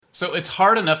So it's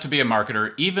hard enough to be a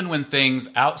marketer even when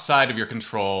things outside of your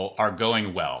control are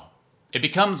going well. It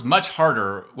becomes much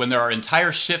harder when there are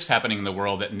entire shifts happening in the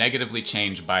world that negatively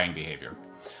change buying behavior.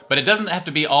 But it doesn't have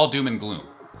to be all doom and gloom.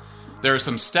 There are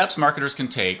some steps marketers can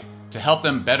take to help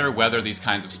them better weather these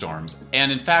kinds of storms,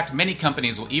 and in fact, many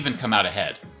companies will even come out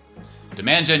ahead.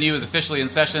 Demand Gen U is officially in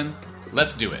session.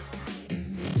 Let's do it.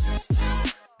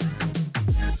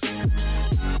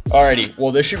 Alrighty,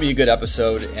 well, this should be a good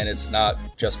episode, and it's not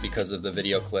just because of the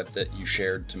video clip that you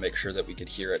shared to make sure that we could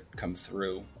hear it come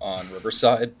through on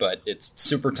Riverside, but it's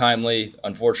super timely,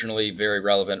 unfortunately, very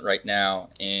relevant right now,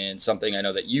 and something I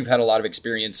know that you've had a lot of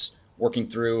experience working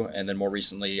through, and then more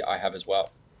recently, I have as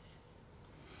well.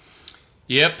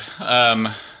 Yep,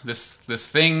 this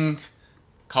thing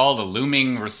called a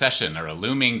looming recession or a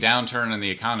looming downturn in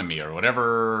the economy or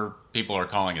whatever people are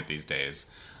calling it these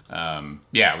days.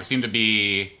 We seem to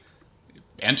be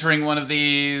entering one of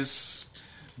these,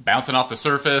 bouncing off the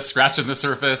surface, scratching the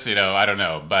surface, I don't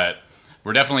know. But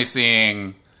we're definitely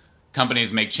seeing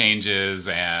companies make changes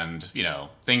and,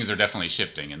 things are definitely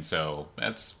shifting. And so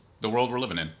that's the world we're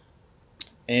living in.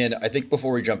 And I think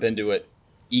before we jump into it,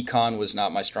 econ was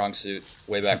not my strong suit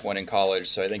way back when in college.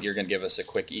 So I think you're going to give us a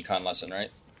quick econ lesson, right?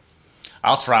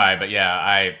 I'll try, but yeah,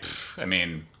 I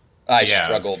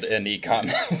struggled in econ.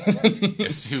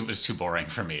 It was too boring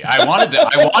for me. I wanted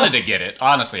to get it,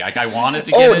 honestly. I wanted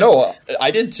to get it. Oh, no,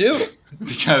 I did too.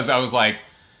 Because I was like,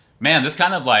 man, this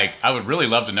kind of I would really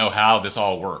love to know how this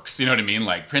all works. You know what I mean?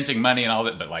 Like printing money and all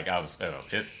that. But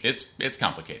it's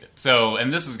complicated. So,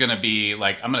 and this is going to be I'm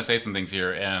going to say some things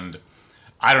here and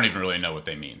I don't even really know what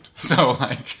they mean. So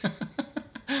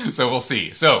so we'll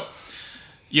see. So,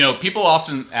 people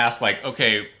often ask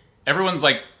okay, everyone's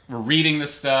we're reading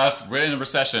this stuff, we're in a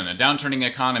recession, a downturning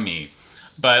economy,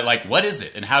 but what is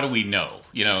it and how do we know?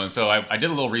 And so I did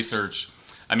a little research.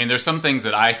 I mean, there's some things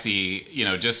that I see,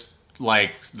 just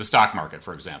like the stock market,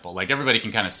 for example. Everybody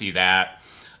can kind of see that.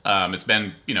 It's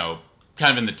been,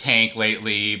 kind of in the tank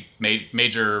lately.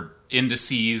 Major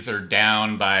indices are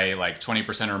down by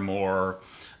 20% or more.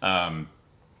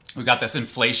 We've got this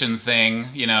inflation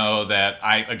thing, that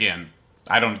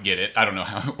I don't get it. I don't know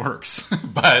how it works,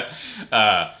 but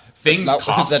things cost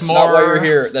more. That's not why you're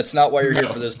here. That's not why you're here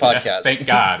for this podcast. Yeah, thank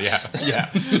God.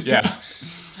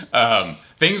 Yeah.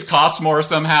 Things cost more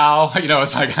somehow.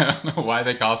 It's I don't know why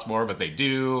they cost more, but they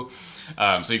do.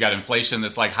 So you got inflation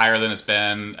that's higher than it's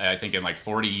been, I think, in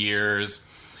 40 years.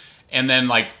 And then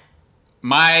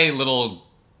my little,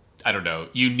 I don't know if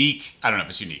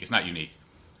it's unique. It's not unique.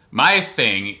 My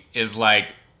thing is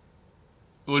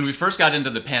when we first got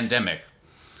into the pandemic,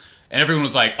 and everyone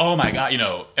was like, oh my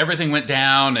God, everything went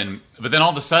down. But then all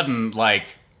of a sudden,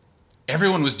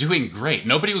 everyone was doing great.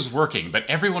 Nobody was working, but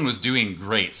everyone was doing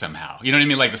great somehow. You know what I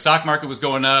mean? The stock market was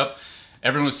going up.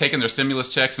 Everyone was taking their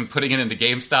stimulus checks and putting it into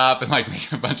GameStop and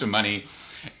making a bunch of money.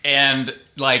 And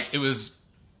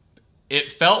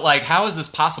it felt how is this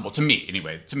possible? To me,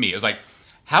 anyway, it was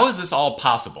how is this all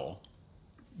possible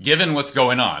given what's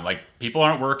going on? People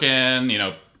aren't working,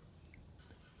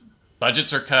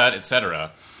 budgets are cut,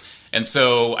 etc. And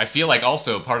so I feel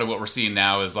also part of what we're seeing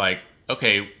now is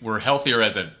okay, we're healthier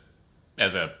as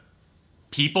a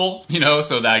people,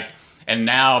 so and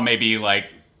now maybe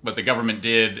what the government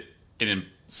did in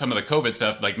some of the COVID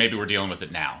stuff, maybe we're dealing with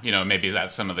it now, maybe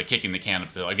that's some of the kicking the can up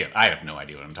the, again, I have no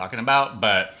idea what I'm talking about,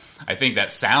 but I think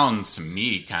that sounds to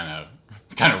me kind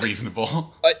of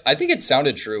reasonable. I think it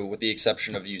sounded true with the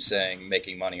exception of you saying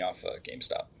making money off of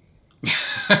GameStop.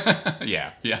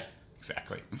 Yeah,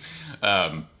 exactly.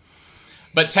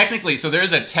 But technically, so there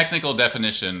is a technical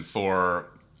definition for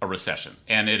a recession,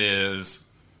 and it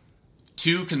is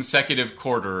 2 consecutive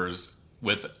quarters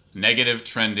with negative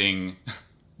trending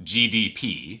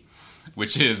GDP,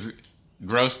 which is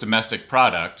gross domestic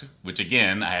product, which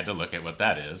again, I had to look at what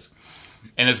that is.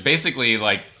 And it's basically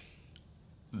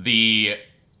the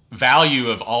value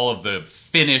of all of the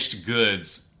finished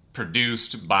goods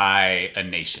produced by a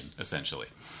nation, essentially.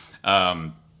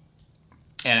 And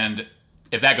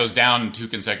if that goes down 2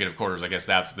 consecutive quarters, I guess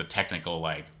that's the technical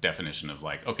definition of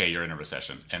okay, you're in a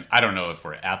recession. And I don't know if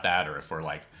we're at that or if we're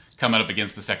coming up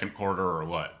against the second quarter or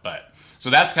what. But so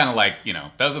that's kind of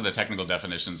those are the technical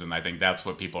definitions, and I think that's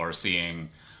what people are seeing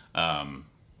when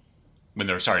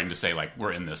they're starting to say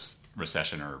we're in this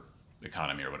recession or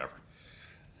economy or whatever.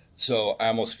 So I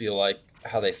almost feel like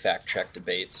how they fact check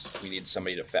debates. We need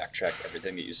somebody to fact check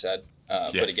everything that you said.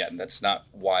 Yes. But again, that's not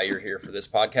why you're here for this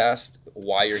podcast.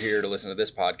 Why you're here to listen to this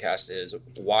podcast is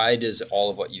why does all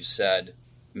of what you said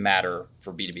matter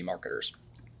for B2B marketers?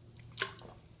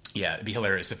 Yeah, it'd be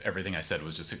hilarious if everything I said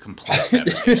was just a complete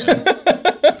fabrication.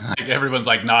 Like everyone's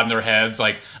like nodding their heads,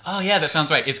 like, "Oh yeah, that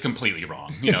sounds right." It's completely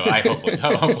wrong. I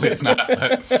hopefully it's not.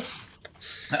 But,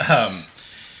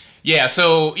 yeah.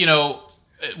 So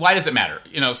why does it matter?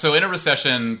 So in a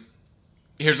recession,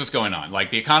 here's what's going on. Like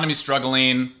the economy's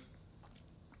struggling.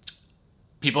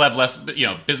 People have less.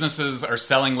 Businesses are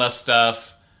selling less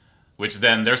stuff, which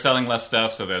then they're selling less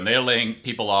stuff, so then they're laying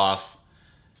people off,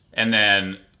 and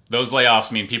then those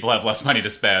layoffs mean people have less money to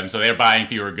spend, so they're buying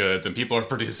fewer goods and people are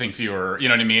producing fewer, you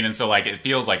know what I mean? And so like it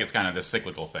feels like it's kind of this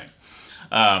cyclical thing.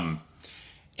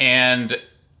 And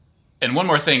one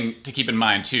more thing to keep in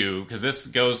mind too, because this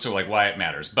goes to like why it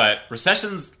matters, but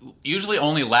recessions usually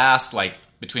only last like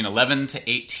between 11 to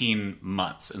 18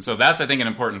 months. And so that's, I think, an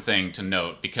important thing to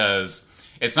note, because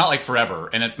it's not like forever,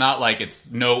 and it's not like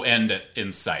it's no end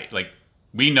in sight. Like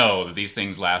we know that these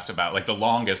things last about, like the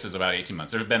longest is about 18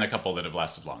 months. There have been a couple that have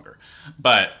lasted longer,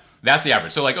 but that's the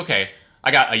average. So like, okay,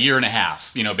 I got a year and a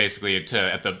half, basically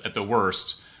at the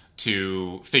worst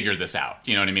to figure this out,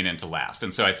 you know what I mean? And to last.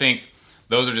 And so I think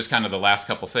those are just kind of the last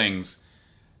couple things.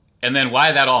 And then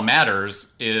why that all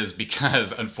matters is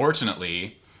because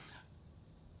unfortunately,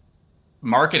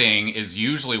 marketing is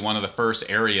usually one of the first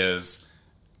areas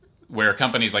where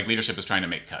companies like leadership is trying to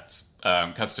make cuts,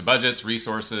 cuts to budgets,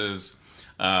 resources.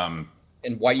 And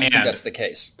why do you think that's the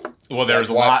case? Well, there's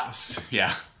lots.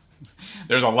 Yeah,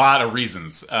 there's a lot of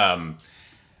reasons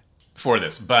for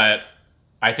this, but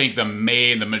I think the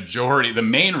main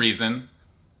reason,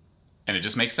 and it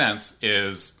just makes sense,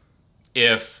 is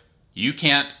if you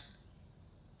can't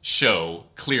show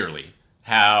clearly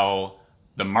how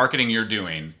the marketing you're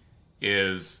doing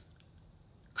is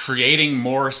creating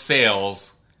more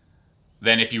sales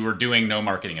than if you were doing no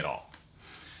marketing at all.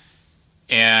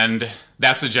 And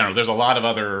that's the general. There's a lot of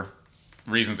other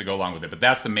reasons that go along with it, but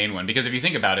that's the main one. Because if you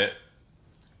think about it,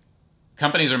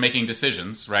 companies are making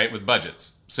decisions, right, with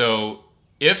budgets. So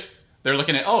if they're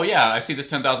looking at, oh yeah, I see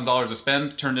this $10,000 of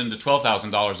spend turned into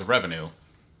 $12,000 of revenue,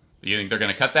 you think they're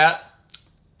going to cut that?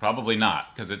 Probably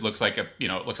not, because it looks like a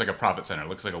profit center. It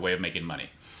looks like a way of making money.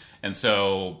 And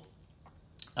so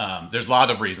there's a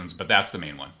lot of reasons, but that's the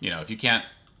main one. If you can't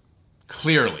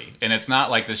clearly, and it's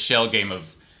not like this shell game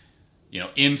of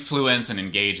influence and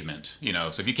engagement,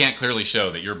 so if you can't clearly show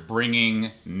that you're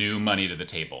bringing new money to the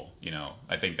table,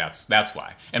 I think that's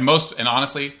why. And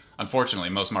honestly, unfortunately,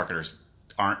 most marketers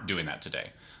aren't doing that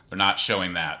today. They're not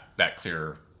showing that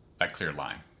clear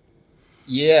line.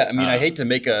 Yeah. I mean, I hate to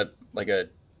make a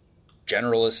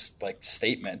generalist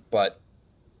statement, but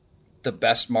the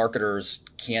best marketers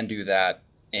can do that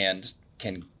and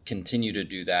can continue to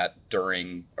do that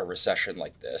during a recession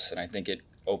like this. And I think it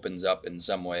opens up in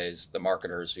some ways the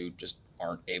marketers who just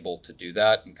aren't able to do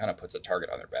that, and kind of puts a target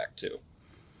on their back too.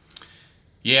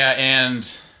 Yeah,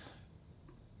 and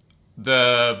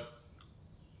the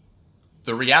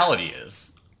reality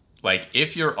is, like,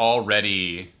 if you're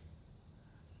already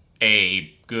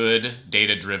a good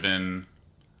data-driven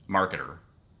marketer,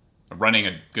 running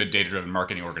a good data-driven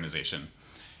marketing organization,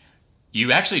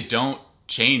 you actually don't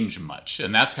change much.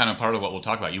 And that's kind of part of what we'll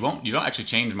talk about. You don't actually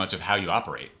change much of how you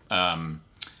operate.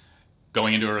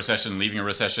 Going into a recession, leaving a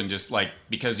recession, just like,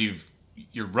 because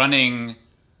you're running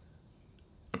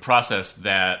a process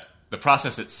that the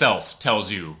process itself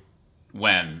tells you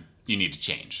when you need to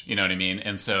change. You know what I mean?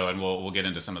 And so, and we'll get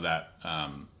into some of that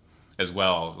as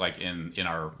well, like in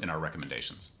our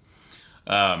recommendations.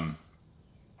 But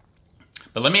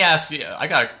let me ask you, I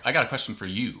got a question for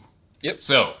you. Yep.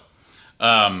 So,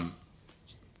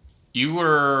 you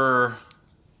were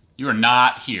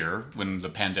not here when the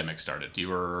pandemic started. You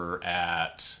were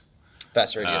at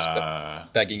Fast Radius,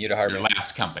 but begging you to hire your me.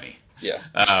 last company. Yeah.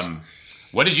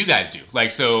 What did you guys do? Like,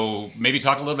 so maybe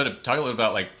talk a little bit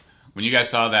about like when you guys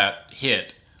saw that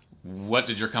hit. What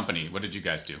did you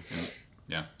guys do?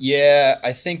 Yeah. Yeah,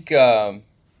 I think and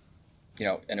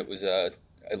it was I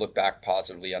look back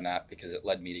positively on that because it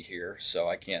led me to here. So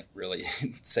I can't really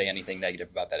say anything negative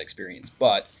about that experience,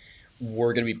 but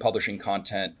we're going to be publishing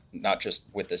content, not just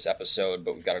with this episode,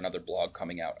 but we've got another blog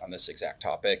coming out on this exact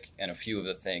topic. And a few of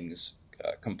the things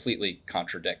completely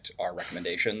contradict our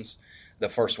recommendations. The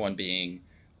first one being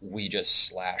we just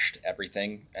slashed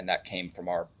everything, and that came from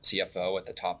our CFO at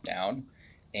the top down.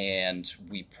 And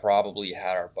we probably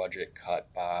had our budget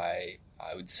cut by,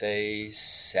 I would say,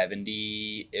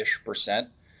 70-ish%.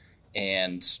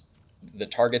 And the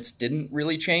targets didn't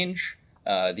really change.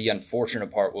 The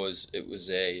unfortunate part was it was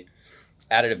a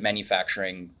additive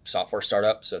manufacturing software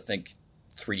startup. So think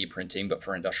 3D printing, but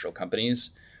for industrial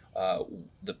companies.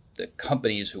 The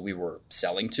companies who we were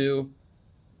selling to,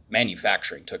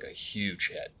 manufacturing took a huge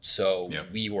hit. So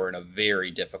we were in a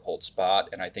very difficult spot.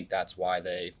 And I think that's why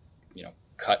they,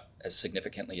 cut as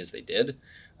significantly as they did,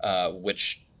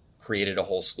 which created a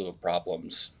whole slew of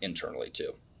problems internally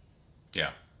too.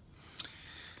 Yeah.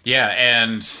 Yeah,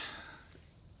 and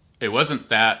it wasn't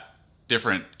that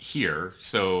different here.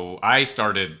 So I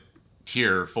started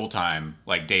here full time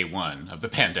like day one of the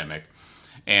pandemic,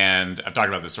 and I've talked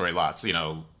about this story lots.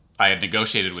 I had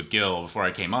negotiated with Gil before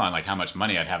I came on, like how much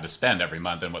money I'd have to spend every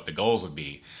month and what the goals would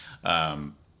be.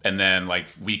 And then like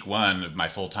week one of my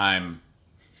full time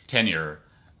tenure,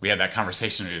 we had that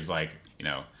conversation. It was like,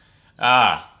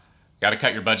 got to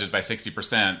cut your budget by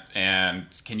 60%, and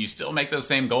can you still make those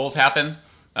same goals happen?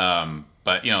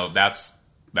 But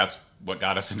that's what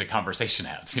got us into conversation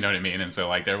ads. You know what I mean? And so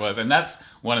like and that's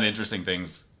one of the interesting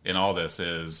things in all this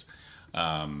is,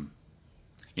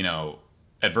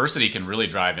 adversity can really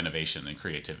drive innovation and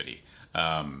creativity.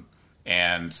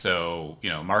 And so,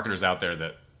 marketers out there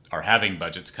that are having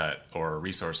budgets cut or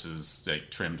resources like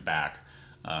trimmed back,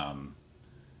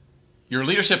 your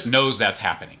leadership knows that's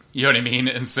happening. You know what I mean?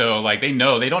 And so like they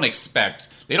know they don't expect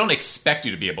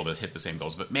you to be able to hit the same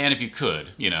goals, but man, if you could,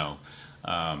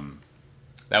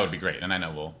 that would be great. And I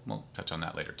know we'll touch on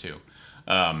that later too.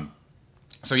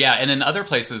 So yeah, and in other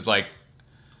places, like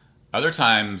other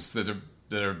times that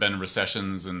there have been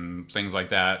recessions and things like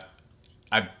that,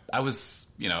 I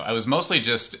was mostly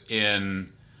just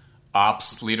in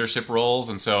ops leadership roles,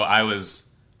 and so I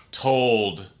was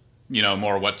told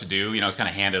more what to do. I was kind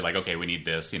of handed like, okay, we need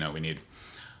this, we need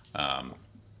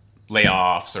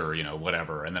layoffs or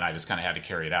whatever, and then I just kind of had to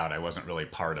carry it out. I wasn't really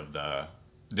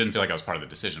didn't feel like I was part of the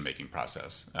decision making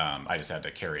process. I just had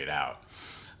to carry it out.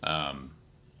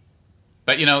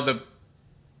 But the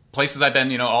places I've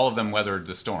been, all of them weathered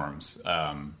the storms.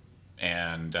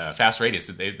 And Fast Radius,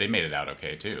 they made it out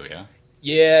okay too, yeah?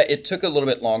 Yeah, it took a little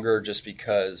bit longer just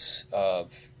because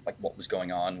of like what was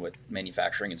going on with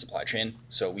manufacturing and supply chain.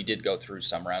 So we did go through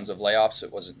some rounds of layoffs.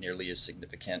 It wasn't nearly as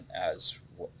significant as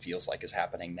what feels like is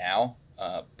happening now.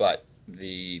 But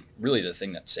the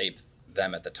thing that saved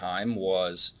them at the time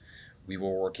was we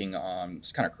were working on,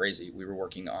 it's kind of crazy. We were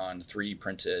working on 3D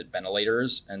printed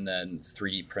ventilators and then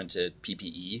 3D printed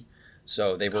PPE.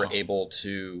 So they were able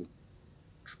to,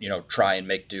 try and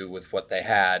make do with what they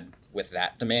had with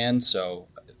that demand. So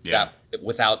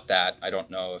without that, I don't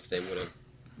know if they would have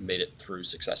made it through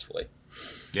successfully.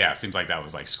 Yeah, it seems like that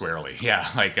was like squarely. Yeah,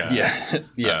 like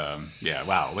wow,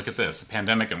 look at this, a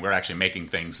pandemic, and we're actually making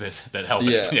things that help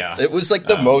it. Yeah, it was like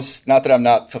the most. Not that I'm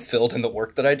not fulfilled in the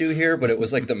work that I do here, but it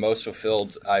was like the most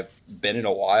fulfilled I've been in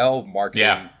a while.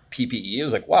 Marketing PPE, it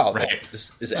was like, wow,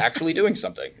 this is actually doing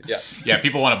something. Yeah, yeah,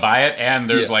 people want to buy it, and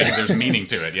there's there's meaning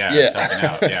to it. Yeah, it's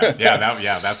helping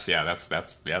out. That's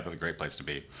a great place to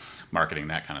be, marketing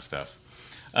that kind of stuff.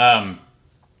 I'm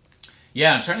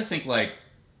trying to think like.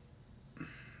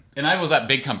 And I was at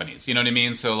big companies, you know what I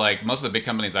mean? So like most of the big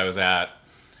companies I was at,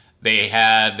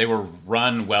 they were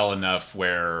run well enough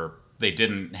where they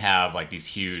didn't have like these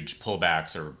huge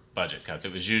pullbacks or budget cuts.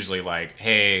 It was usually like,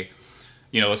 hey,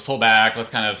 let's pull back, let's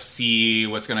kind of see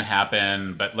what's going to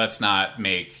happen, but let's not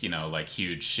make, like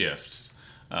huge shifts.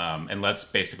 And let's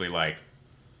basically like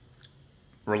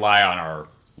rely on our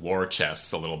war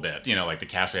chests a little bit, like the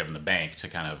cash we have in the bank to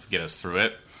kind of get us through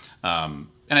it. And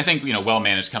I think,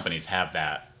 well-managed companies have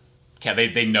that.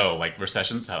 They know like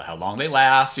recessions, how long they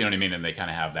last, you know what I mean? And they kind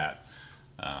of have that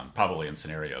probably in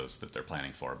scenarios that they're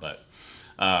planning for. But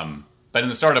in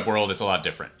the startup world, it's a lot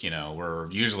different.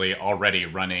 We're usually already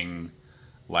running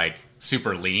like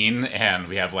super lean, and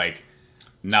we have like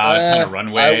not a ton of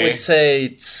runway. I would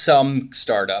say some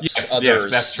startups. Yes, others, yes,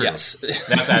 that's true. Yes.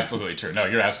 That's absolutely true. No,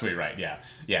 you're absolutely right. Yeah.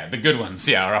 Yeah, the good ones,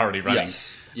 are already running.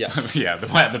 Yes. Yeah,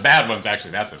 the bad ones,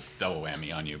 actually, that's a double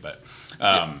whammy on you. But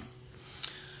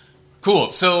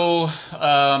cool. So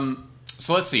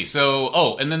let's see.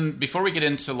 So, and then before we get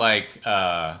into like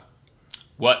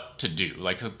what to do,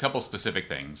 like a couple specific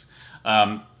things,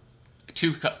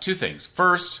 two things.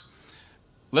 First,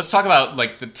 let's talk about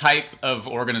like the type of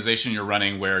organization you're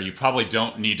running where you probably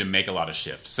don't need to make a lot of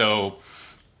shifts. So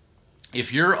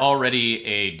if you're already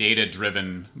a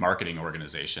data-driven marketing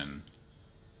organization,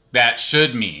 that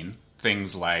should mean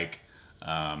things like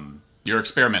you're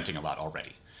experimenting a lot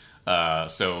already.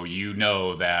 So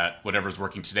that whatever's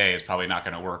working today is probably not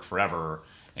going to work forever,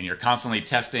 and you're constantly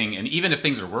testing. And even if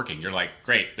things are working, you're like,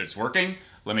 great, it's working.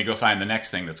 Let me go find the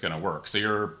next thing that's going to work. So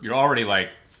you're already like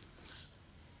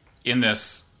in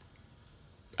this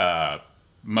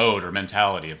mode or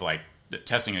mentality of like that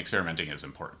testing and experimenting is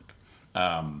important.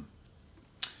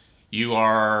 You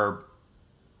are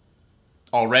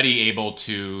already able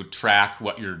to track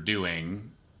what you're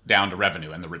doing down to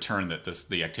revenue and the return that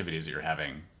the activities that you're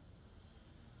having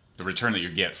the return that you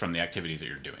get from the activities that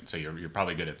you're doing. So you're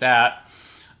probably good at that.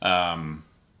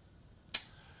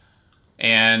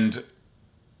 And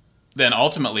then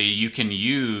ultimately you can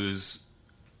use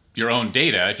your own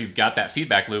data if you've got that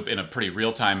feedback loop in a pretty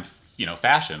real-time,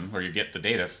 fashion where you get the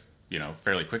data,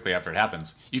 fairly quickly after it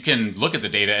happens. You can look at the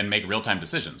data and make real-time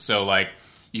decisions. So like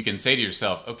you can say to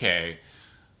yourself, okay,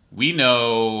 we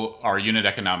know our unit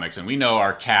economics and we know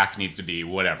our CAC needs to be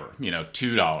whatever, $2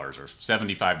 or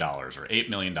 $75 or $8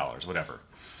 million, whatever.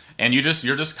 And you're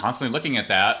just constantly looking at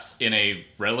that in a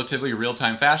relatively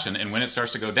real-time fashion. And when it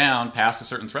starts to go down past a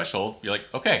certain threshold, you're like,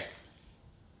 okay,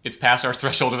 it's past our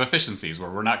threshold of efficiencies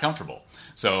where we're not comfortable.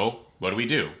 So what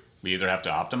do? We either have to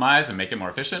optimize and make it more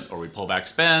efficient, or we pull back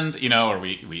spend, or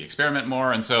we experiment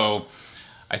more. And so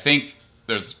I think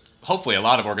there's hopefully a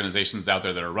lot of organizations out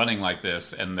there that are running like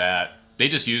this, and that they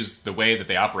just use the way that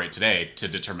they operate today to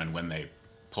determine when they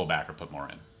pull back or put more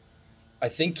in. I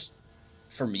think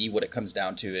for me, what it comes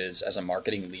down to is, as a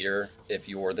marketing leader, if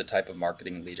you're the type of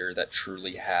marketing leader that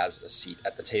truly has a seat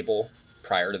at the table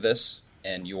prior to this,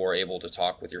 and you're able to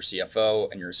talk with your CFO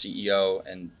and your CEO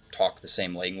and talk the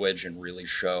same language and really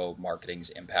show marketing's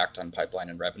impact on pipeline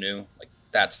and revenue, like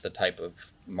that's the type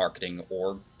of marketing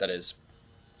org that is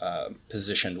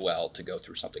positioned well to go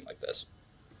through something like this.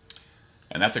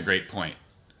 And that's a great point.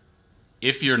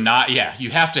 If you're not, you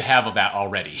have to have that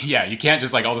already. Yeah, you can't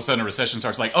just like all of a sudden a recession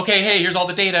starts like, okay, hey, here's all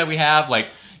the data we have. Like,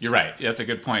 you're right. That's a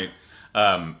good point.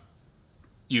 That's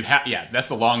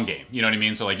the long game. You know what I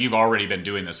mean? So like you've already been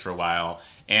doing this for a while,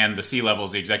 and the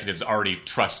C-levels, the executives already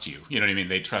trust you. You know what I mean?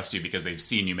 They trust you because they've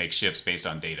seen you make shifts based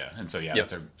on data. And so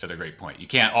that's a great point. You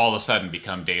can't all of a sudden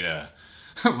become data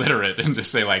literate and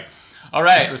just say like, all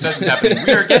right, recession's happening.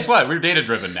 Guess what? We're data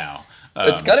driven now.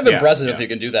 It's kind of impressive if you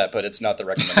can do that, but it's not the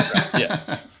recommended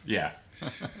route. Yeah,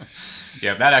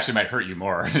 that actually might hurt you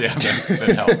more than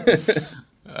help.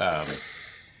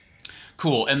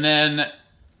 Cool. And then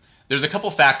there's a couple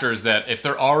factors that if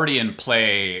they're already in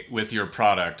play with your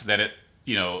product, that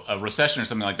a recession or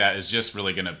something like that is just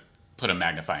really going to put a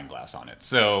magnifying glass on it.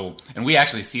 So, and we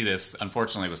actually see this,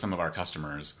 unfortunately, with some of our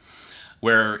customers,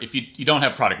 where if you don't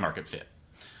have product market fit.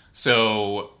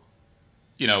 So,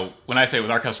 when I say with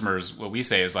our customers, what we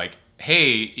say is like,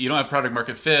 hey, you don't have product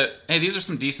market fit. Hey, these are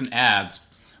some decent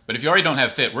ads, but if you already don't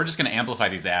have fit, we're just going to amplify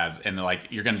these ads, and like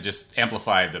you're going to just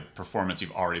amplify the performance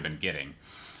you've already been getting.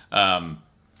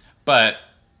 But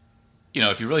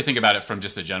if you really think about it from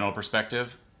just a general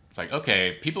perspective, it's like,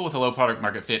 okay, people with a low product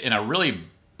market fit in a really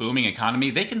booming economy,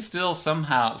 they can still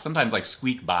sometimes like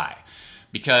squeak by,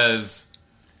 because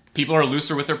people are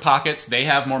looser with their pockets. They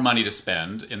have more money to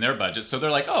spend in their budget. So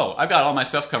they're like, oh, I've got all my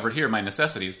stuff covered here, my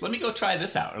necessities. Let me go try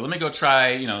this out. Or let me go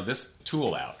try, this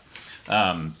tool out.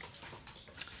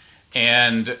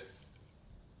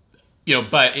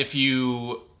 But if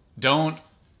you don't,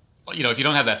 if you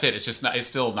don't have that fit, it's not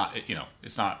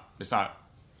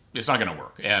going to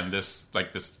work. And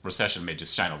this recession may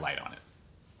just shine a light on it.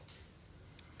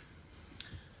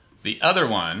 The other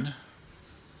one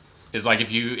is like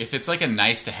if it's like a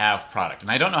nice to have product,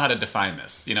 and I don't know how to define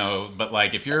this, but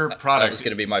like if your product, that was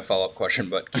going to be my follow-up question,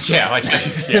 but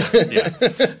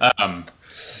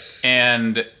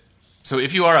and so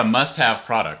if you are a must-have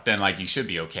product, then like you should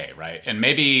be okay, right? And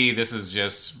maybe this is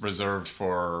just reserved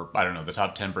for, I don't know, the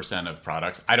top 10% of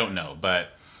products. I don't know, but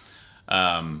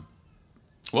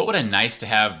what would a nice to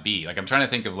have be? Like I'm trying to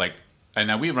think of like, I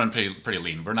know we run pretty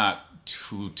lean. We're not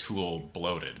too tool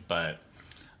bloated, but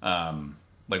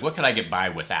like what could I get by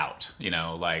without?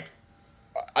 I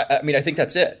mean, I think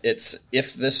that's it. It's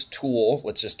if this tool,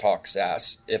 let's just talk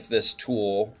SaaS, if this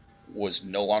tool was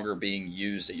no longer being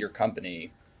used at your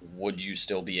company, would you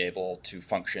still be able to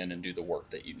function and do the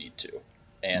work that you need to?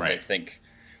 And right. I think,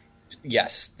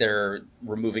 yes, they're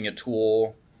removing a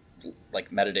tool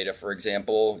like metadata, for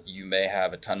example. You may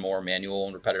have a ton more manual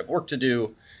and repetitive work to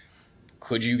do.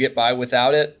 Could you get by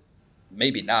without it?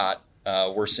 Maybe not.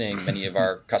 We're seeing many of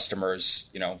our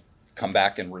customers, come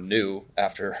back and renew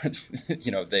after,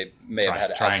 they may have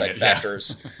had outside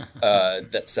factors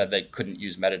that said they couldn't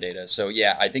use metadata. So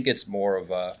yeah, I think it's more of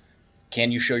a,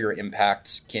 can you show your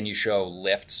impact? Can you show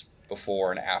lift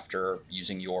before and after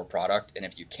using your product? And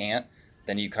if you can't,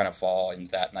 then you kind of fall in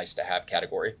that nice to have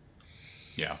category.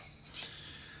 Yeah.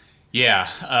 Yeah.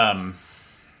 I'm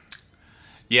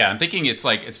thinking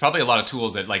it's probably a lot of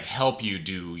tools that like help you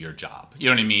do your job. You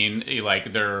know what I mean?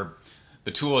 Like the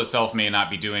tool itself may not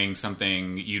be doing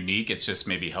something unique. It's just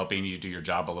maybe helping you do your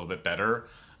job a little bit better.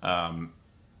 And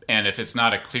if it's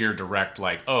not a clear, direct,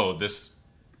 like, oh, this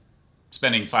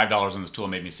spending $5 on this tool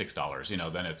made me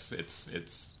 $6, then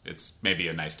it's maybe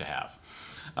a nice to have.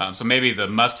 So maybe the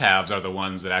must-haves are the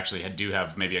ones that actually do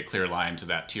have maybe a clear line to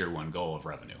that tier one goal of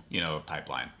revenue,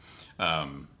 pipeline.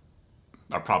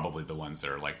 Are probably the ones that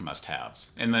are like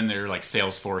must-haves. And then they're like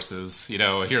sales forces,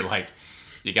 you're like,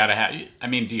 you got to have, I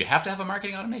mean, do you have to have a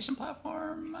marketing automation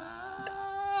platform?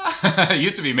 It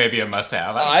used to be maybe a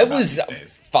must-have. I was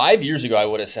 5 years ago, I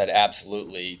would have said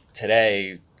absolutely.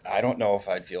 Today, I don't know if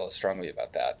I'd feel as strongly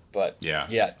about that. But yeah.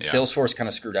 Salesforce kind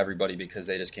of screwed everybody because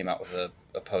they just came out with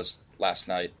a post last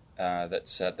night that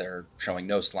said they're showing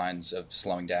no signs of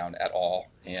slowing down at all.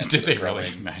 And did they growing,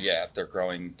 really? Nice. Yeah, they're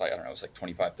growing, I don't know, it's like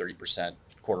 25-30%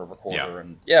 quarter over quarter. Yeah.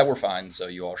 And yeah, we're fine. So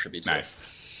you all should be too.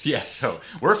 Nice. Yeah, so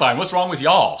we're fine. What's wrong with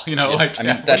y'all? What are you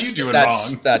doing wrong?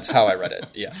 That's how I read it.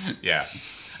 Yeah. Yeah.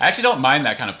 I actually don't mind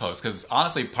that kind of post because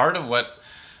honestly, part of what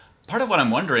I'm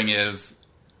wondering is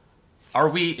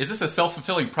this a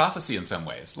self-fulfilling prophecy in some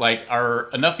ways? Like,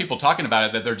 are enough people talking about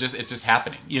it that it's just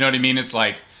happening? You know what I mean? It's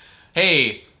like,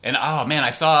 hey, and oh man,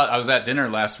 I was at dinner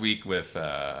last week with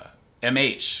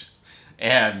MH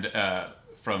and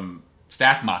from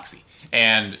Stack Moxie,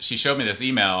 and she showed me this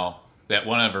email that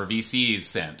one of her VCs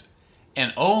sent,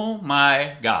 and oh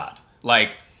my God,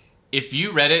 like if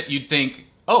you read it, you'd think,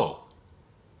 oh,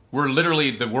 we're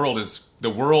literally the world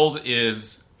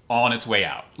is on its way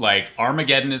out. Like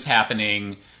Armageddon is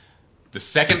happening, the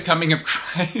second coming of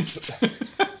Christ.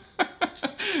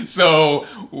 So,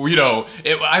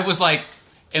 I was like,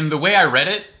 and the way I read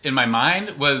it in my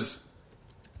mind was,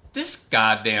 this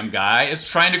goddamn guy is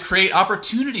trying to create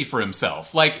opportunity for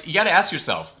himself. Like, you got to ask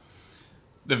yourself,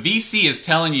 the VC is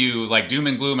telling you like doom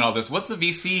and gloom and all this. What's the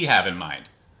VC have in mind?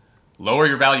 Lower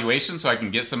your valuation so I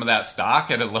can get some of that stock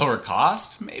at a lower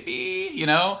cost, maybe,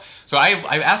 So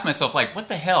I asked myself, like, what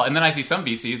the hell? And then I see some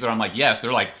VCs that I'm like, yes,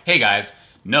 they're like, hey guys,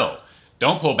 no,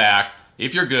 don't pull back.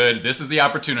 If you're good, this is the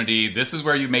opportunity. This is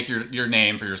where you make your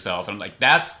name for yourself. And I'm like,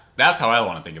 that's how I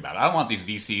want to think about it. I don't want these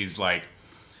VCs like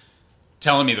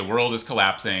telling me the world is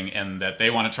collapsing and that they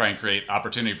want to try and create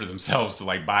opportunity for themselves to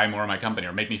like buy more of my company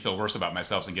or make me feel worse about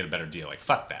myself and get a better deal. Like,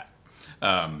 fuck that.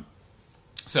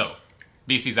 So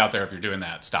VCs out there, if you're doing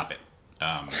that, stop it.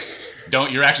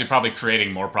 You're actually probably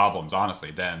creating more problems,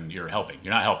 honestly, than you're helping.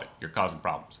 You're not helping. You're causing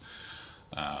problems.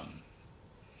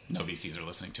 No VCs are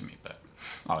listening to me, but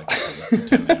I like to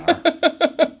pretend they are.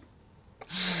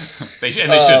 They should,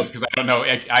 because I don't know.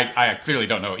 I clearly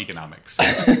don't know economics.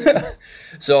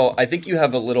 So I think you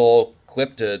have a little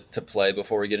clip to play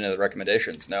before we get into the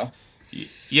recommendations. No?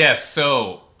 Yes.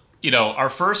 So our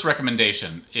first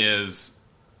recommendation is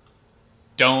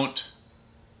don't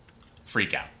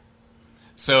freak out.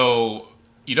 So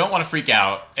you don't want to freak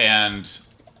out, and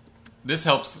this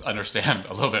helps understand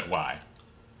a little bit why.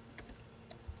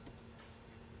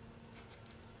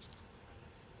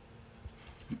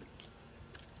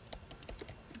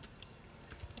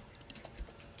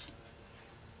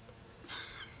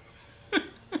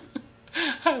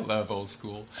 I love old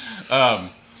school.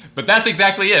 But that's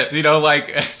exactly it.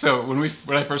 So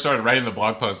when I first started writing the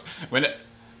blog post,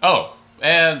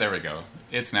 and there we go.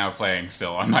 It's now playing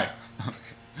still on my...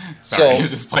 Sorry, so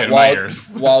just playing in my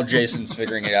ears. While Jason's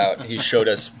figuring it out, he showed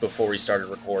us before we started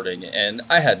recording, and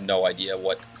I had no idea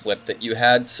what clip that you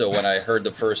had, so when I heard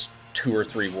the first 2 or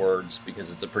 3 words, because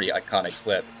it's a pretty iconic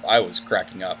clip, I was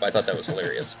cracking up. I thought that was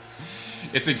hilarious.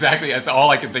 It's all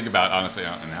I can think about, honestly.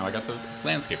 And now I got the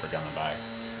landscaper coming by.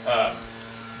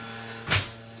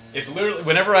 It's literally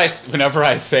whenever I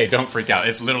say don't freak out,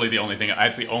 it's literally the only thing.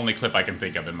 It's the only clip I can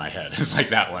think of in my head. It's like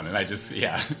that one, and I just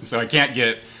So I can't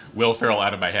get Will Ferrell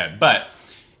out of my head, but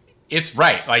it's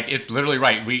right. Like, it's literally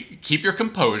right. We keep your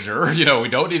composure. We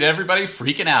don't need everybody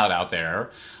freaking out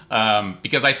there,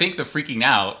 because I think the freaking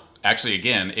out actually,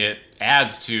 again, it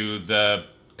adds to the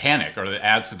panic, or it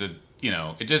adds to the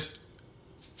it just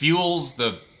fuels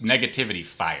the negativity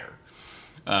fire.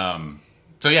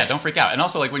 So yeah, don't freak out. And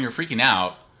also, like, when you're freaking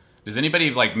out, does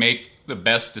anybody like make the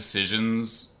best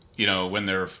decisions, when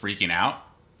they're freaking out?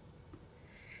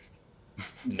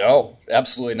 No,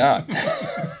 absolutely not.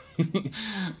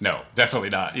 No, definitely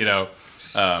not. Yeah,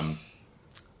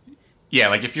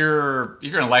 like if you're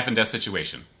in a life and death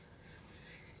situation,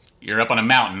 you're up on a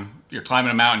mountain, you're climbing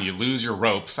a mountain, you lose your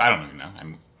ropes. I don't even know.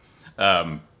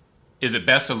 Is it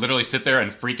best to literally sit there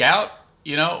and freak out,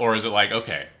 or is it like,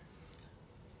 okay,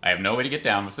 I have no way to get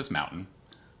down with this mountain.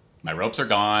 My ropes are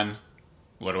gone.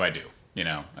 What do I do?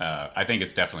 I think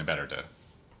it's definitely better to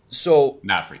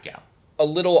not freak out. A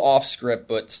little off script,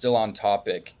 but still on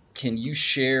topic. Can you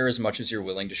share as much as you're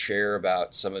willing to share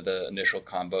about some of the initial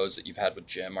convos that you've had with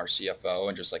Jim, our CFO,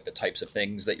 and just like the types of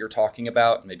things that you're talking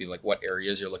about, maybe like what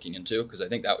areas you're looking into? Because I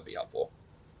think that would be helpful.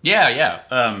 Yeah.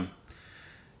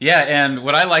 And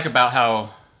what I like about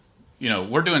how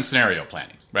we're doing scenario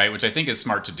planning, right? Which I think is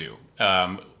smart to do.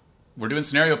 We're doing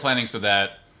scenario planning so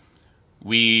that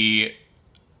we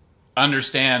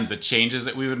understand the changes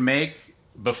that we would make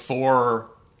before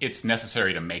it's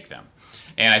necessary to make them.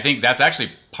 And I think that's actually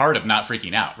part of not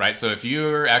freaking out, right? So if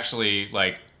you're actually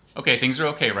like, okay, things are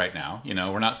okay right now,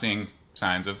 we're not seeing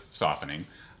signs of softening.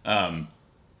 And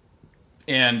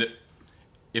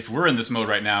if we're in this mode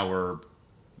right now where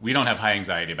we don't have high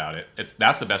anxiety about it,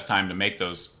 that's the best time to make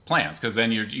those plans, because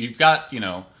then you've got,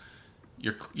 you're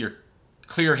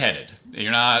clear-headed.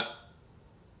 You're not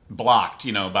blocked,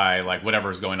 by like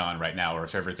whatever is going on right now, or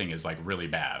if everything is like really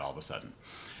bad all of a sudden.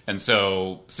 And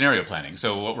so scenario planning.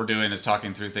 So what we're doing is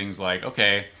talking through things like,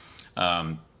 okay,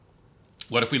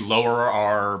 what if we lower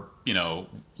our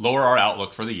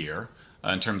outlook for the year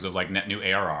in terms of like net new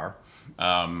ARR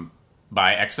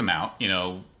by X amount?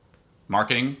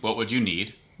 Marketing, what would you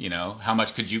need? How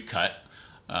much could you cut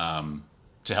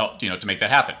to help, to make that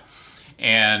happen?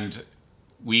 And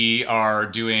we are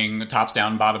doing tops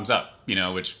down, bottoms up,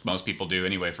 which most people do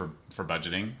anyway for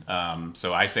budgeting.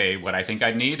 So I say what I think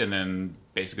I'd need, and then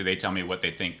basically they tell me what they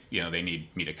think, they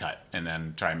need me to cut, and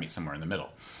then try and meet somewhere in the middle.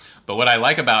 But what I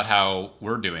like about how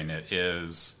we're doing it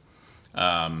is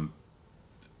we're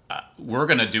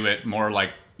going to do it more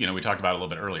like, we talked about it a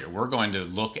little bit earlier. We're going to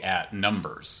look at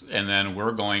numbers, and then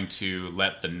we're going to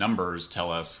let the numbers tell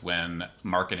us when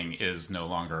marketing is no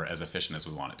longer as efficient as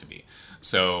we want it to be.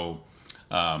 So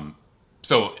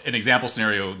an example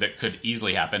scenario that could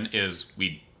easily happen is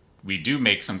we do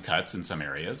make some cuts in some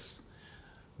areas,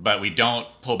 but we don't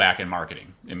pull back in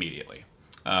marketing immediately.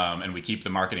 And we keep the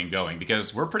marketing going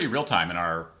because we're pretty real time in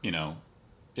our,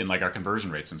 in like our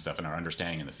conversion rates and stuff, and our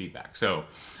understanding and the feedback. So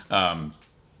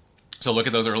look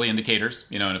at those early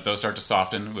indicators, and if those start to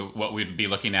soften, what we'd be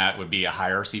looking at would be a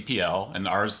higher CPL, and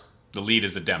the lead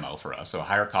is a demo for us. So a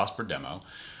higher cost per demo.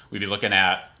 We'd be looking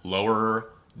at lower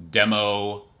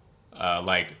demo,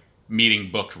 like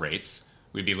meeting booked rates.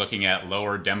 We'd be looking at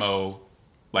lower demo,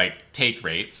 like take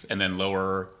rates, and then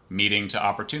lower meeting to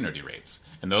opportunity rates.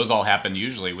 And those all happen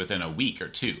usually within a week or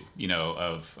two,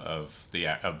 of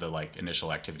the like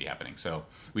initial activity happening. So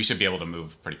we should be able to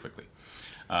move pretty quickly.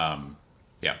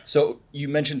 Yeah. So you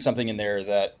mentioned something in there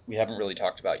that we haven't really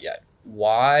talked about yet.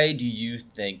 Why do you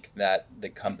think that the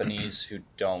companies who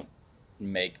don't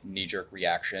make knee-jerk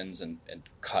reactions and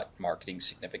cut marketing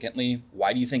significantly,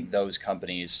 why do you think those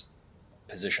companies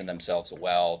position themselves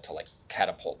well to like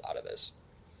catapult out of this?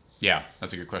 Yeah,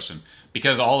 that's a good question.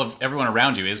 Because everyone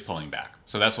around you is pulling back.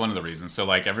 So that's one of the reasons. So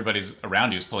like everybody's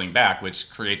around you is pulling back,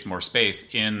 which creates more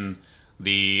space in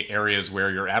the areas where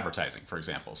you're advertising, for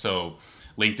example. So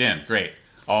LinkedIn, great.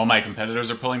 All my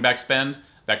competitors are pulling back spend.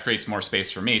 That creates more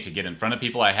space for me to get in front of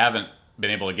people I haven't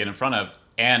been able to get in front of,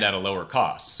 and at a lower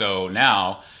cost. So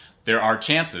now there are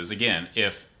chances, again,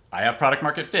 if I have product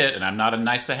market fit and I'm not a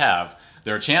nice to have,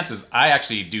 there are chances I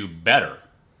actually do better.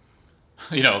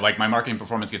 Like my marketing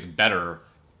performance gets better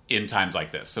in times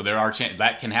like this. So there are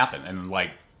that can happen. And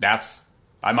like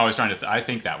I'm always trying to, I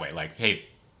think that way. Like, hey,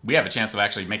 we have a chance of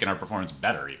actually making our performance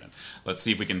better even. Let's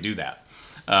see if we can do that.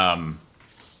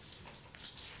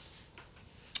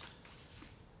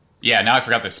 Yeah, now I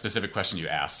forgot the specific question you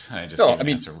asked. I just gave an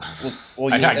answer.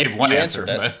 Well, I gave one answer.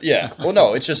 But. Yeah. Well,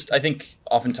 no, it's just, I think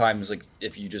oftentimes, like,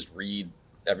 if you just read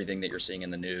everything that you're seeing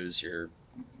in the news, you're,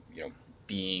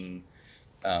 being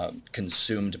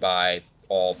consumed by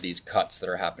all of these cuts that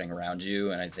are happening around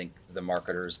you. And I think the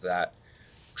marketers that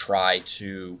try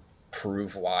to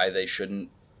prove why they shouldn't,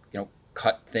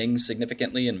 cut things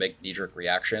significantly and make knee-jerk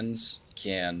reactions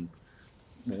can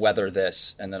weather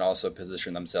this and then also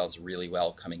position themselves really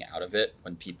well coming out of it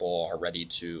when people are ready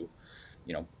to,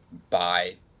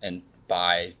 buy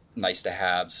nice to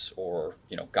haves or,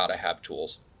 gotta have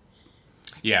tools.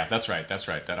 Yeah, that's right.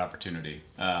 That opportunity.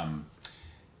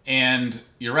 And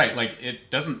you're right. Like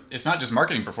it's not just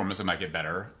marketing performance that might get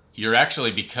better. You're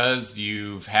actually, because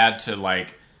you've had to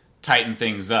like tighten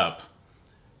things up,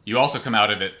 you also come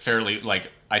out of it fairly,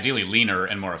 like ideally leaner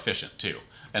and more efficient too.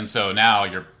 And so now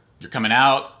you're coming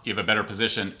out, you have a better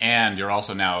position, and you're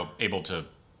also now able to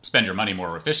spend your money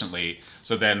more efficiently.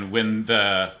 So then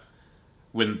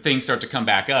when things start to come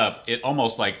back up, it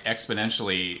almost like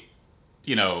exponentially,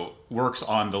 works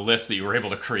on the lift that you were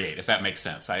able to create, if that makes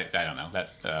sense. I don't know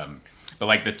that, but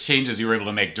like the changes you were able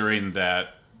to make during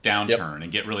that downturn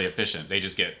and get really efficient, they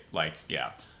just get like,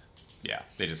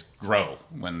 they just grow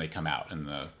when they come out and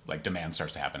the like demand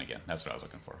starts to happen again. That's what I was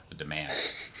looking for, the demand.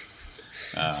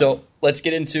 So let's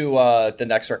get into the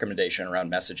next recommendation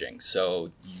around messaging.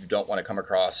 So you don't want to come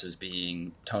across as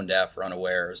being tone deaf or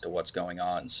unaware as to what's going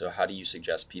on. So how do you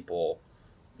suggest people,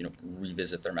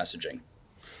 revisit their messaging?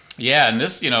 Yeah, and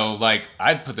this, like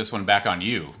I'd put this one back on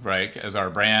you, right, as our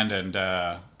brand and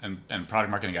product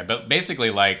marketing guy. But basically,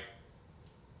 like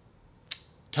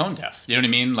tone deaf. You know what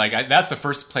I mean? Like that's the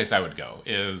first place I would go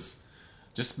is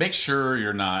just make sure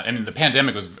you're not. I mean, the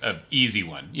pandemic was an easy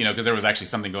one, because there was actually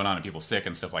something going on and people sick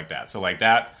and stuff like that. So like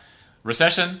that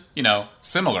recession,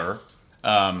 similar.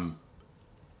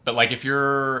 But like if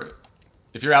you're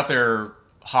out there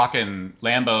hawking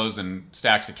Lambos and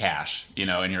stacks of cash, in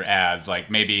your ads,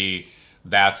 like maybe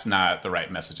that's not the right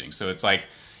messaging. So it's like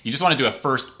you just want to do a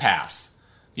first pass,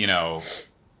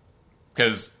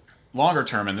 because longer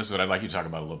term, and this is what I'd like you to talk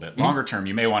about a little bit, longer term,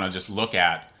 you may want to just look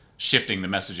at shifting the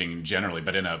messaging generally,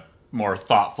 but in a more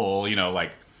thoughtful,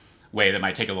 like way that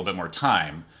might take a little bit more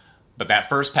time. But that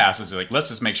first pass is like, let's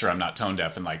just make sure I'm not tone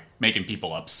deaf and like making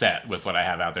people upset with what I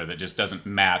have out there that just doesn't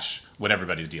match what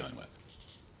everybody's dealing with.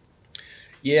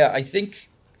 Yeah, I think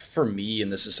for me,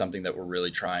 and this is something that we're really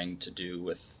trying to do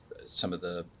with some of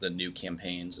the new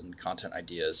campaigns and content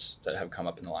ideas that have come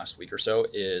up in the last week or so,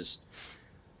 is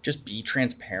just be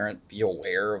transparent, be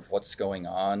aware of what's going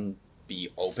on, be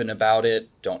open about it,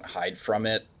 don't hide from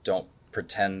it, don't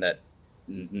pretend that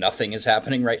nothing is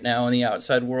happening right now in the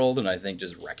outside world. And I think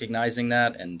just recognizing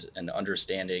that and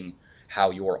understanding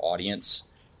how your audience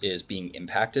is being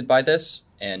impacted by this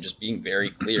and just being very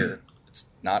clear. It's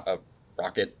not a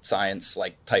rocket science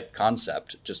like type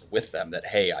concept, just with them that,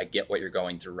 hey, I get what you're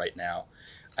going through right now.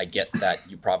 I get that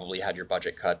you probably had your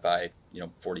budget cut by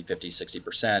 40, 50,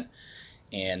 60%,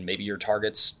 and maybe your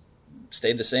targets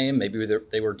stayed the same, maybe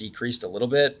they were decreased a little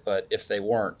bit, but if they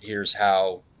weren't, here's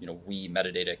how we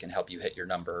metadata can help you hit your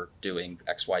number doing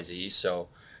XYZ. So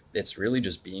it's really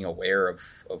just being aware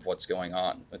of what's going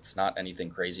on. It's not anything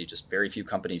crazy, just very few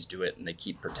companies do it, and they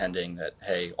keep pretending that,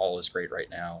 hey, all is great right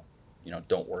now,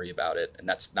 don't worry about it. And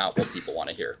that's not what people want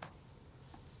to hear.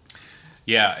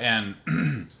 Yeah,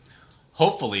 and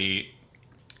hopefully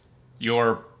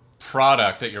your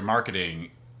product that you're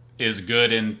marketing is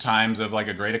good in times of like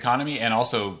a great economy, and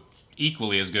also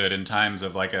equally as good in times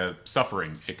of like a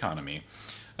suffering economy.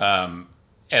 And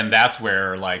that's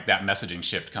where like that messaging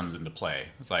shift comes into play.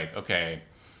 It's like, okay,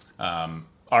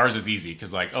 ours is easy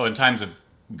because like, oh, in times of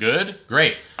good,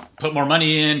 great, put more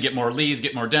money in, get more leads,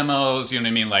 get more demos, you know what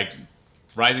I mean? Like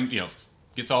rising,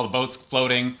 gets all the boats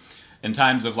floating. In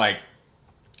times of like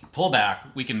pullback,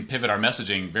 we can pivot our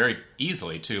messaging very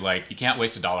easily to like, you can't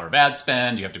waste $1 of ad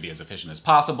spend. You have to be as efficient as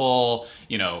possible.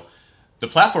 The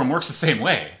platform works the same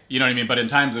way, you know what I mean? But in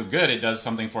times of good, it does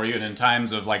something for you. And in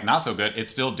times of like not so good,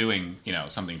 it's still doing,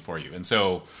 something for you. And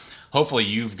so hopefully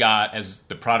you've got, as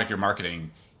the product you're marketing,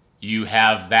 you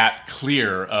have that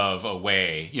clear of a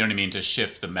way, you know what I mean, to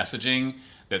shift the messaging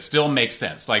that still makes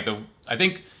sense. Like I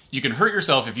think you can hurt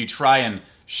yourself if you try and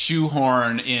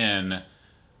shoehorn in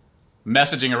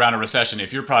messaging around a recession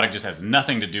if your product just has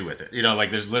nothing to do with it. Like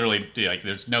there's literally like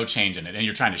there's no change in it, and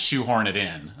you're trying to shoehorn it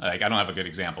in. Like I don't have a good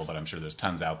example, but I'm sure there's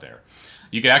tons out there.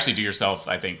 You could actually do yourself,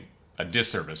 I think, a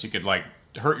disservice. You could like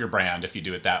hurt your brand if you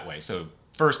do it that way. So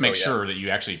first make sure that you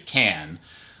actually can,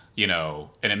 and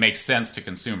it makes sense to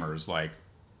consumers. Like,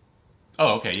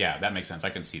 oh, okay, yeah, that makes sense. I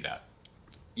can see that.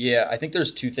 Yeah, I think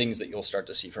there's two things that you'll start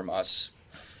to see from us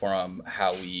from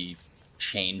how we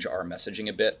change our messaging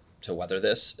a bit to weather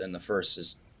this. And the first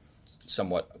is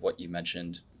somewhat of what you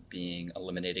mentioned, being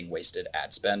eliminating wasted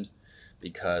ad spend,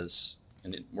 because,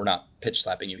 and we're not pitch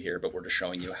slapping you here, but we're just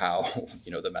showing you how,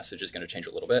 the message is going to change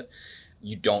a little bit.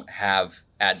 You don't have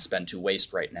ad spend to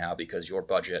waste right now because your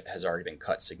budget has already been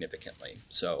cut significantly.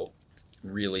 So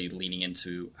really leaning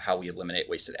into how we eliminate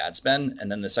wasted ad spend.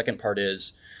 And then the second part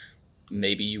is,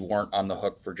 maybe you weren't on the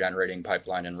hook for generating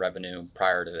pipeline and revenue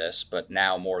prior to this, but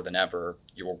now more than ever,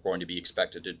 you're going to be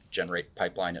expected to generate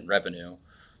pipeline and revenue.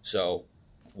 So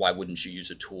why wouldn't you use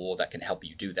a tool that can help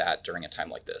you do that during a time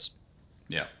like this?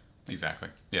 Yeah, exactly.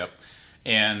 Yep.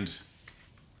 And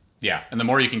the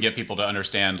more you can get people to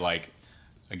understand, like,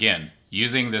 again,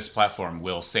 using this platform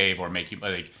will save or make you,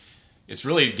 like, it's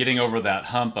really getting over that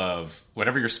hump of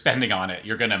whatever you're spending on it,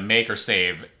 you're going to make or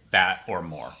save that or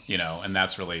more, and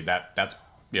that's really that's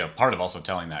part of also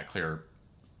telling that clear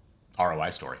ROI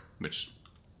story, which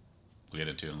we'll get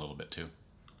into in a little bit too.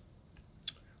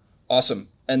 Awesome.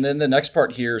 And then the next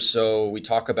part here, so we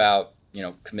talk about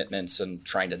commitments and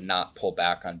trying to not pull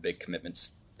back on big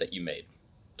commitments that you made.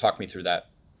 Talk me through that.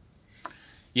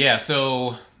 Yeah,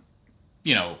 so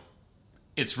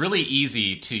it's really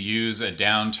easy to use a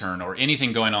downturn or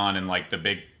anything going on in like the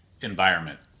big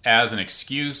environment as an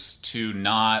excuse to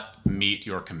not meet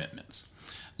your commitments.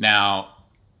 Now,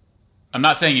 I'm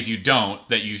not saying if you don't,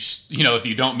 that if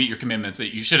you don't meet your commitments,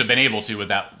 that you should have been able to with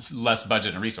that less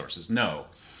budget and resources. No.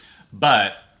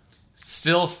 But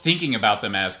still thinking about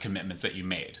them as commitments that you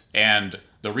made. And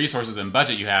the resources and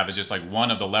budget you have is just like one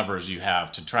of the levers you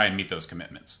have to try and meet those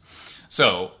commitments.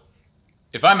 So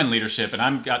if I'm in leadership and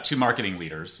I've got 2 marketing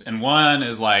leaders, and one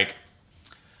is like,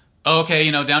 okay,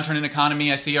 downturn in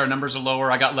economy, I see our numbers are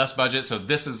lower, I got less budget, so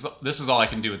this is all I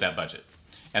can do with that budget.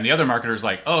 And the other marketer is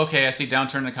like, oh, okay, I see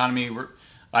downturn in economy,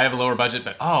 I have a lower budget,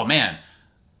 but oh man,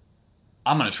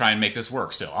 I'm going to try and make this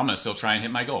work still. I'm going to still try and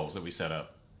hit my goals that we set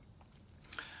up.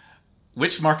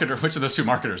 Which of those 2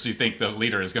 marketers do you think the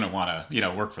leader is going to want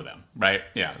to, work for them, right?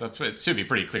 Yeah, it should be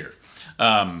pretty clear.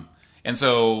 And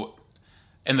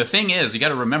the thing is, you got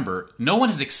to remember, no one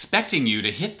is expecting you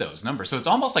to hit those numbers. So it's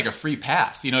almost like a free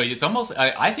pass. It's almost,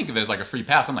 I think of it as like a free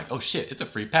pass. I'm like, oh shit, it's a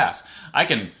free pass. I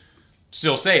can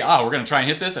still say, we're going to try and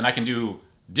hit this, and I can do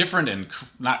different and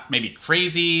not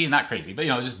crazy, but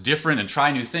just different and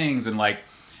try new things. And like,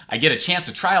 I get a chance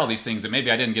to try all these things that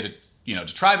maybe I didn't get to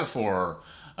try before.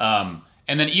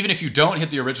 And then even if you don't hit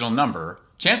the original number,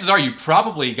 chances are you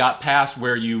probably got past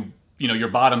where your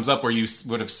bottoms up where you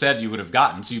would have said you would have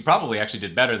gotten. So you probably actually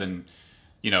did better than,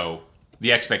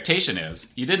 the expectation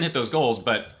is. You didn't hit those goals,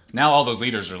 but now all those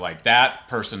leaders are like, that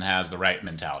person has the right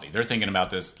mentality. They're thinking about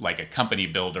this like a company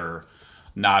builder,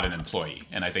 not an employee.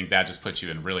 And I think that just puts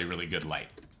you in really, really good light.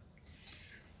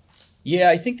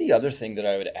 Yeah, I think the other thing that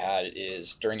I would add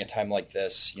is during a time like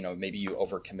this, maybe you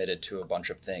overcommitted to a bunch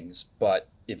of things, but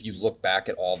if you look back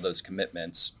at all of those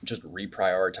commitments, just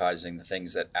reprioritizing the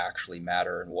things that actually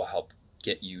matter and will help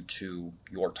get you to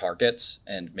your targets,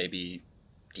 and maybe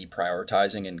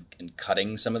deprioritizing and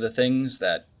cutting some of the things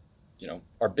that,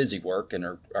 are busy work and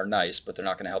are nice, but they're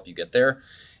not going to help you get there,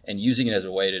 and using it as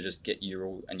a way to just get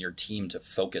you and your team to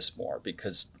focus more,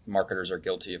 because marketers are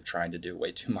guilty of trying to do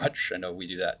way too much. I know we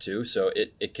do that too. So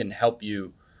it can help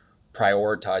you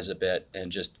prioritize a bit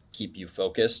and just keep you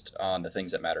focused on the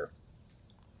things that matter.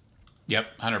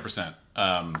 Yep,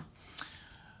 100%.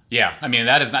 Yeah, I mean,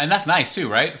 and that's nice too,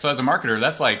 right? So as a marketer,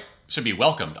 that's like, should be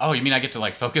welcomed. Oh, you mean I get to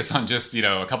like focus on just,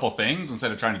 a couple things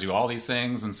instead of trying to do all these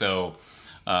things? And so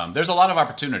there's a lot of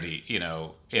opportunity,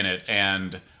 in it,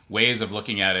 and ways of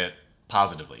looking at it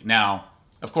positively. Now,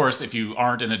 of course, if you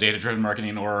aren't in a data-driven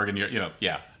marketing org and you're,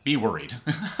 be worried.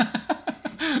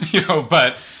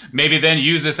 But maybe then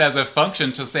use this as a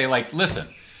function to say, like, listen,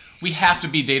 we have to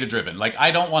be data-driven. Like,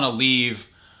 I don't want to leave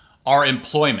our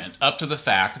employment up to the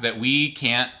fact that we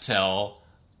can't tell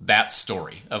that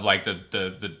story of like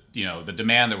the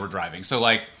demand that we're driving. So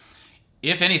like,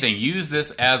 if anything, use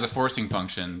this as a forcing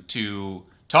function to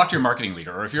talk to your marketing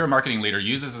leader, or if you're a marketing leader,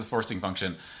 use this as a forcing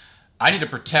function. I need to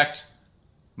protect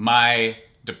my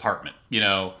department,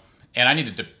 and I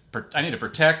need to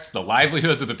protect the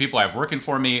livelihoods of the people I have working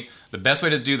for me. The best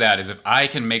way to do that is if I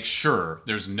can make sure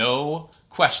there's no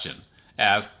question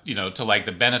as to like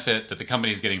the benefit that the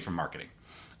company is getting from marketing,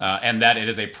 and that it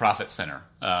is a profit center,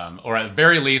 or at the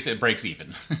very least it breaks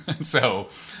even. So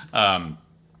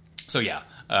yeah,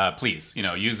 please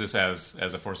use this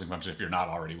as a forcing function if you're not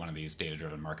already one of these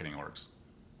data-driven marketing orgs.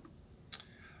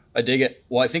 I dig it.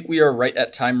 Well, I think we are right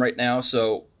at time right now,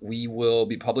 so we will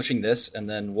be publishing this, and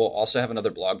then we'll also have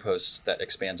another blog post that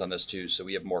expands on this too. So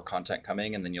we have more content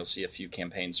coming, and then you'll see a few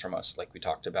campaigns from us like we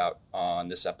talked about on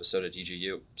this episode of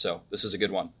DGU. So this is a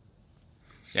good one.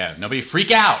 Yeah, nobody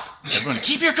freak out. Everyone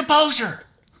keep your composure.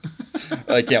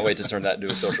 I can't wait to turn that into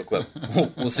a social clip.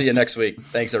 We'll see you next week.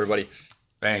 Thanks, everybody.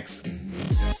 Thanks.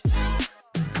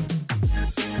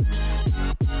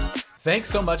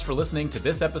 Thanks so much for listening to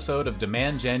this episode of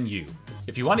Demand Gen U.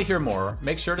 If you want to hear more,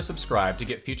 make sure to subscribe to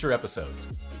get future episodes.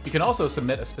 You can also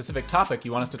submit a specific topic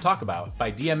you want us to talk about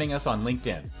by DMing us on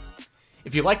LinkedIn.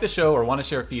 If you like the show or want to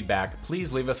share feedback,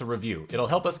 please leave us a review. It'll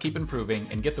help us keep improving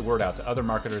and get the word out to other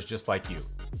marketers just like you.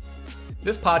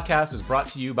 This podcast is brought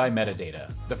to you by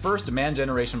Metadata, the first demand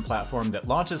generation platform that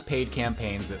launches paid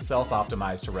campaigns that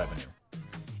self-optimize to revenue.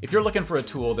 If you're looking for a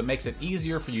tool that makes it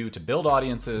easier for you to build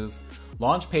audiences,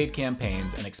 launch paid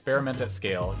campaigns, and experiment at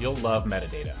scale, you'll love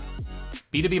Metadata.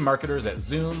 B2B marketers at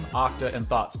Zoom, Okta, and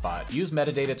ThoughtSpot use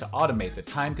Metadata to automate the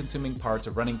time-consuming parts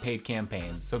of running paid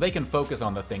campaigns so they can focus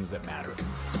on the things that matter.